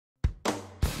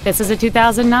This is a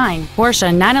 2009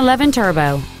 Porsche 911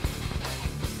 Turbo.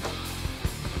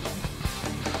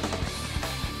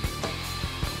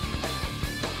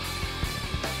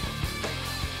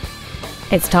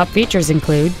 Its top features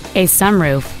include a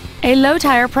sunroof, a low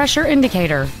tire pressure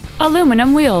indicator,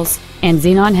 aluminum wheels, and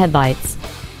xenon headlights.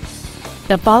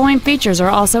 The following features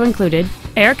are also included: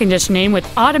 air conditioning with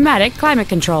automatic climate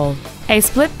control, a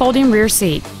split folding rear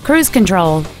seat, cruise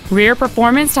control, rear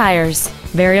performance tires,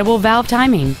 variable valve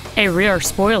timing, a rear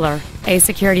spoiler, a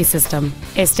security system,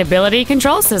 a stability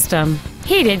control system,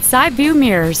 heated side view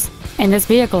mirrors, and this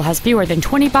vehicle has fewer than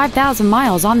 25,000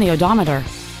 miles on the odometer.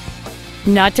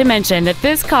 Not to mention that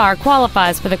this car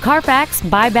qualifies for the Carfax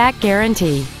buyback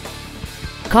guarantee.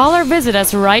 Call or visit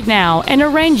us right now and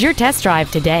arrange your test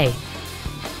drive today.